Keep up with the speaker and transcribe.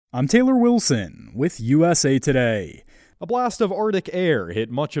I'm Taylor Wilson with USA Today. A blast of Arctic air hit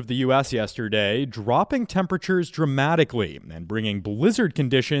much of the U.S. yesterday, dropping temperatures dramatically and bringing blizzard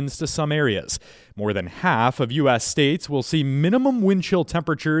conditions to some areas. More than half of U.S. states will see minimum wind chill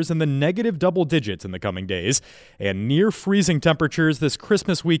temperatures in the negative double digits in the coming days, and near freezing temperatures this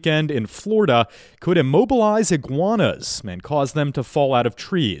Christmas weekend in Florida could immobilize iguanas and cause them to fall out of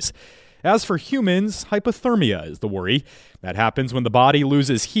trees. As for humans, hypothermia is the worry. That happens when the body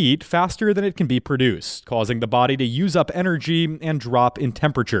loses heat faster than it can be produced, causing the body to use up energy and drop in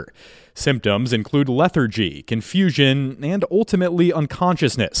temperature. Symptoms include lethargy, confusion, and ultimately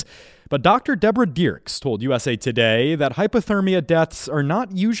unconsciousness. But Dr. Deborah Dierks told USA Today that hypothermia deaths are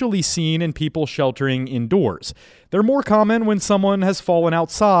not usually seen in people sheltering indoors. They're more common when someone has fallen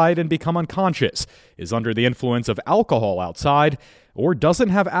outside and become unconscious, is under the influence of alcohol outside, or doesn't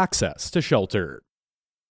have access to shelter.